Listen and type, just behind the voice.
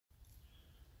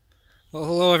Well,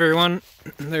 hello everyone.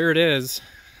 There it is.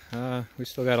 We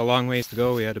still got a long ways to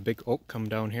go. We had a big oak come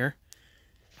down here.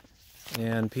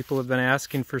 And people have been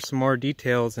asking for some more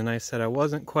details, and I said I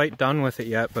wasn't quite done with it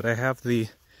yet, but I have the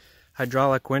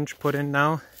hydraulic winch put in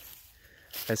now.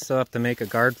 I still have to make a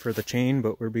guard for the chain,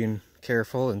 but we're being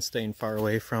careful and staying far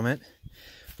away from it.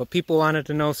 But people wanted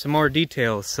to know some more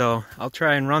details, so I'll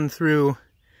try and run through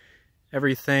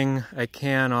everything I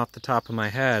can off the top of my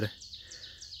head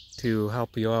to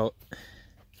help you out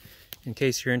in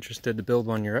case you're interested to build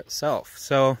one yourself.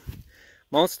 So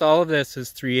most all of this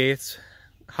is 3/8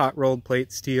 hot rolled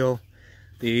plate steel.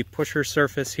 The pusher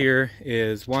surface here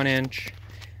is 1 inch,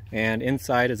 and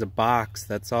inside is a box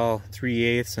that's all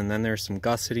 3/8, and then there's some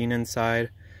gusseting inside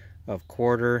of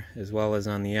 1/4 as well as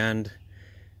on the end.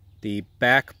 The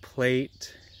back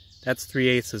plate, that's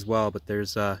 3/8 as well, but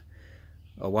there's a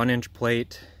 1 inch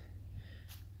plate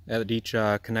at each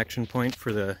connection point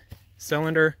for the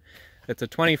cylinder. It's a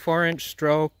 24-inch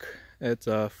stroke. It's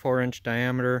a 4-inch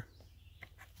diameter.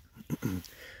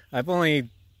 I've only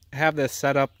have this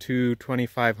set up to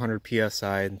 2500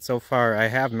 psi, and so far I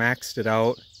have maxed it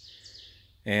out,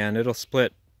 and it'll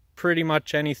split pretty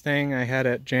much anything. I had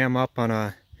it jam up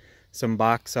on some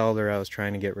box elder I was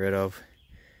trying to get rid of,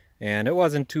 and it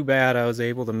wasn't too bad. I was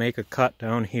able to make a cut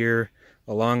down here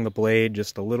along the blade,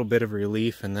 just a little bit of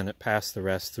relief, and then it passed the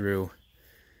rest through.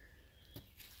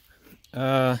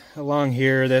 Along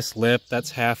here, this lip,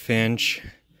 that's 1/2 inch.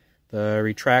 The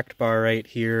retract bar right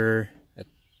here,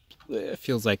 it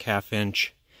feels like 1/2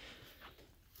 inch.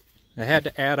 I had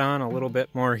to add on a little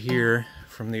bit more here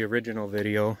from the original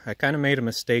video. I kind of made a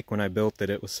mistake when I built it.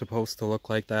 It was supposed to look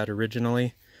like that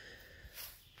originally.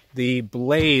 The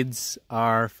blades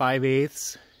are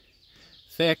 5/8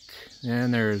 thick,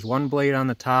 and there's 1 blade on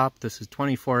the top. This is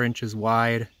 24 inches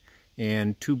wide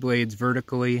and 2 blades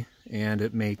vertically, and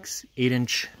it makes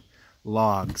 8-inch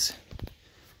logs.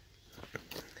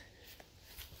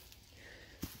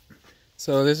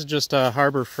 So this is just a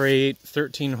Harbor Freight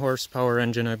 13 horsepower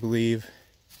engine, I believe.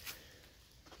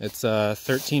 It's a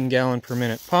 13 gallon per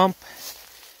minute pump,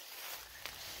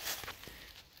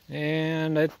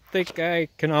 and I think I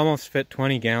can almost fit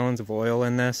 20 gallons of oil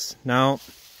in this. Now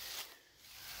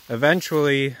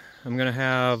eventually I'm going to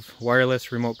have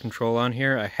wireless remote control on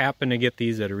here. I happen to get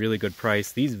these at a really good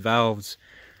price. These valves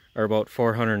are about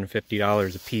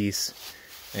 $450 a piece,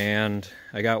 and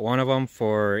I got one of them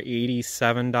for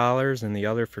 $87 and the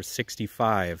other for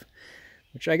 $65,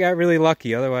 which I got really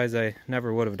lucky. Otherwise I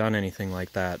never would have done anything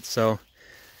like that. So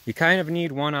you kind of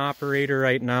need one operator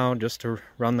right now just to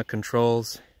run the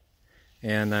controls,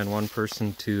 and then one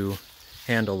person to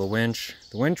handle the winch.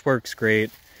 The winch works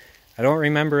great. I don't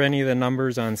remember any of the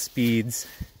numbers on speeds.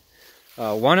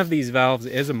 One of these valves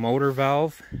is a motor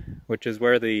valve, which is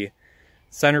where the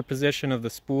center position of the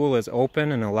spool is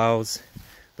open and allows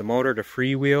the motor to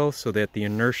freewheel so that the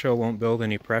inertia won't build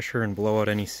any pressure and blow out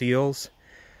any seals.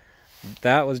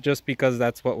 That was just because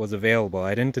that's what was available.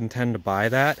 I didn't intend to buy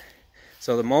that.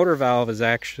 So the motor valve is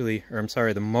actually, or I'm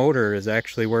sorry, the motor is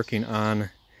actually working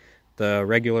on the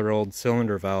regular old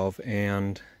cylinder valve,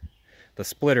 and the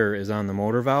splitter is on the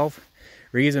motor valve.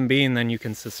 Reason being, then you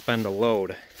can suspend a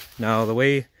load. Now the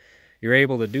way you're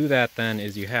able to do that then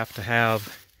is you have to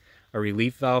have a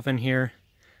relief valve in here,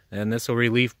 and this will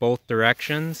relieve both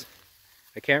directions.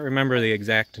 I can't remember the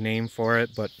exact name for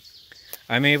it, but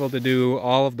I'm able to do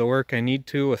all of the work I need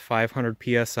to with 500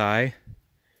 psi,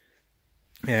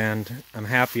 and I'm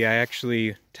happy. I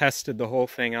actually tested the whole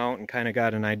thing out and kind of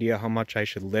got an idea how much I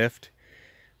should lift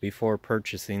before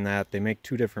purchasing that. They make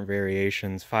 2 different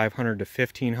variations, 500 to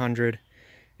 1500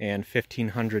 and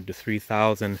 1500 to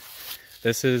 3000.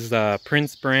 This is the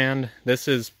Prince brand. This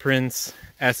is Prince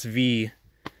SV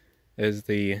is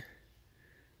the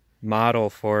model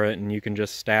for it, and you can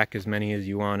just stack as many as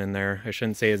you want in there. I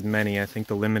shouldn't say as many, I think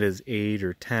the limit is 8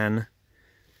 or 10.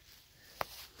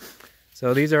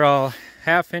 So these are all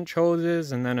 1/2 inch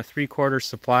hoses and then a 3/4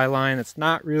 supply line. It's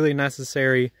not really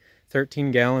necessary. 13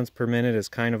 gallons per minute is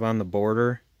kind of on the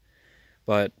border,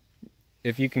 but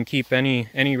if you can keep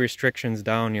any restrictions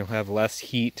down, you'll have less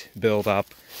heat build up.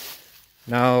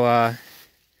 Now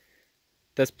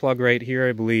this plug right here,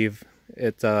 I believe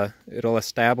it'll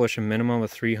establish a minimum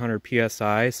of 300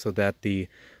 psi so that the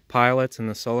pilots and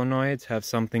the solenoids have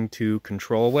something to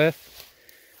control with.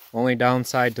 Only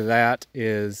downside to that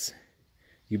is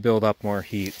you build up more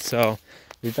heat. So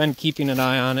we've been keeping an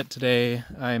eye on it today.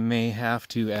 I may have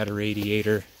to add a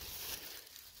radiator.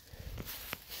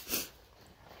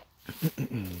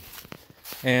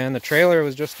 And the trailer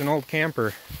was just an old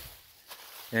camper,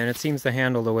 and it seems to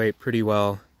handle the weight pretty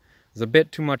well. There's a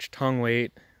bit too much tongue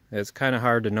weight. It's kind of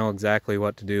hard to know exactly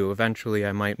what to do. Eventually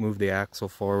I might move the axle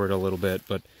forward a little bit,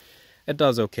 but it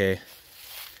does okay.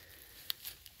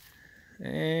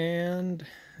 And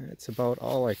that's about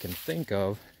all I can think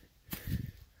of.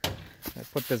 I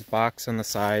put this box on the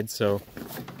side so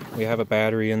we have a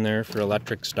battery in there for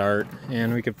electric start,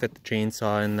 and we could fit the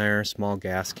chainsaw in there, small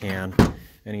gas can,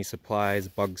 any supplies,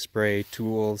 bug spray,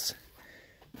 tools.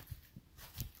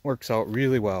 Works out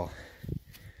really well.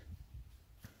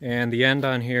 And the end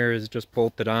on here is just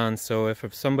bolted on, so if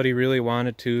somebody really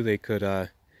wanted to, they could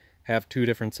have two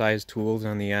different size tools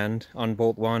on the end.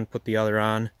 Unbolt one, put the other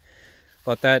on.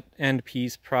 But that end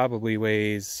piece probably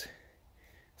weighs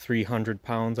 300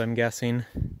 pounds, I'm guessing.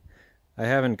 I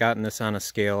haven't gotten this on a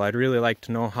scale. I'd really like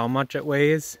to know how much it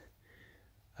weighs.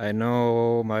 I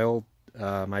know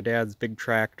my dad's big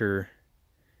tractor,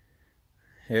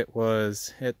 it's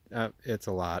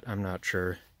a lot. I'm not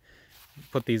sure.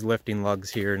 Put these lifting lugs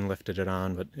here and lifted it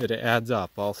on, but it adds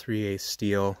up. All 3/8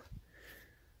 steel.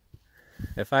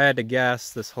 If I had to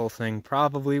guess, this whole thing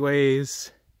probably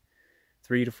weighs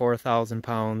 3,000 to 4,000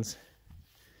 pounds.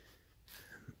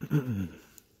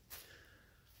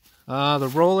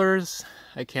 The rollers,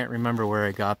 I can't remember where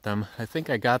I got them. I think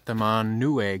I got them on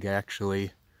Newegg,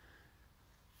 actually.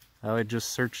 I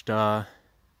just searched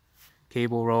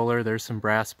cable roller. There's some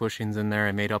brass bushings in there.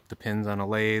 I made up the pins on a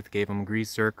lathe, gave them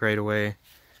grease zerk right away.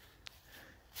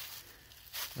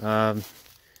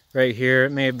 Right here,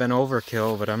 it may have been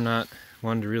overkill, but I'm not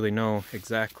one to really know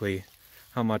exactly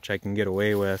how much I can get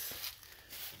away with.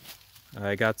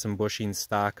 I got some bushing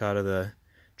stock out of the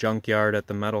junkyard at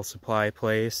the metal supply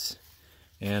place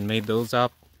and made those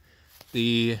up.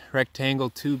 The rectangle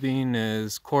tubing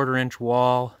is 1/4 inch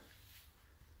wall,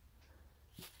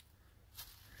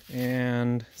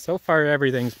 and so far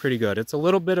everything's pretty good. It's a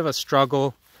little bit of a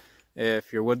struggle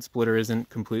if your wood splitter isn't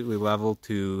completely level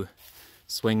to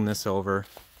swing this over.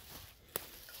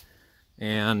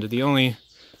 And the only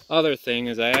other thing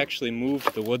is I actually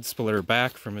moved the wood splitter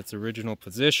back from its original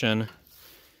position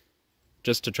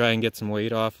just to try and get some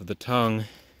weight off of the tongue,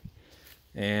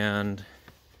 and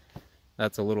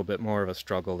that's a little bit more of a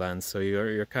struggle then. So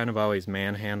you're kind of always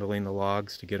manhandling the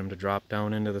logs to get them to drop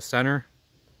down into the center.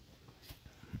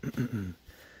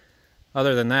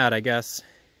 Other than that, I guess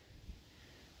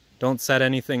don't set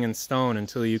anything in stone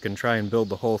until you can try and build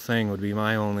the whole thing would be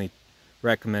my only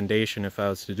recommendation if I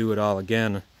was to do it all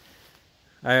again.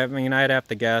 I mean, I'd have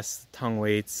to guess tongue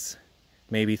weight's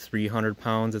maybe 300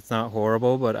 pounds. It's not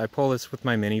horrible, but I pull this with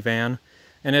my minivan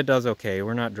and it does okay.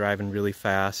 We're not driving really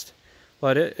fast,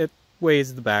 but it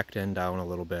weighs the back end down a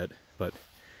little bit. But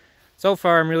so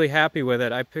far I'm really happy with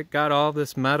it. I got all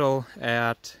this metal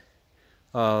at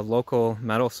a local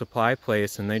metal supply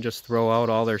place, and they just throw out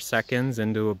all their seconds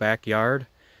into a backyard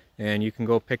and you can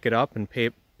go pick it up and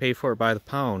pay for it by the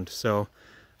pound. So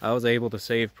I was able to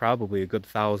save probably a good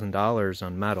 $1,000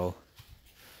 on metal.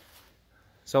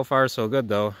 So far so good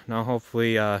though. Now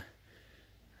hopefully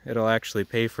it'll actually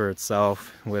pay for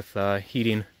itself with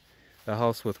heating the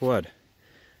house with wood.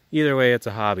 Either way, it's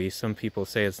a hobby. Some people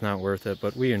say it's not worth it,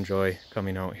 but we enjoy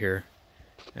coming out here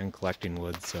and collecting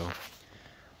wood. So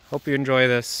hope you enjoy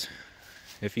this.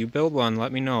 If you build one,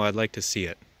 let me know. I'd like to see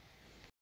it.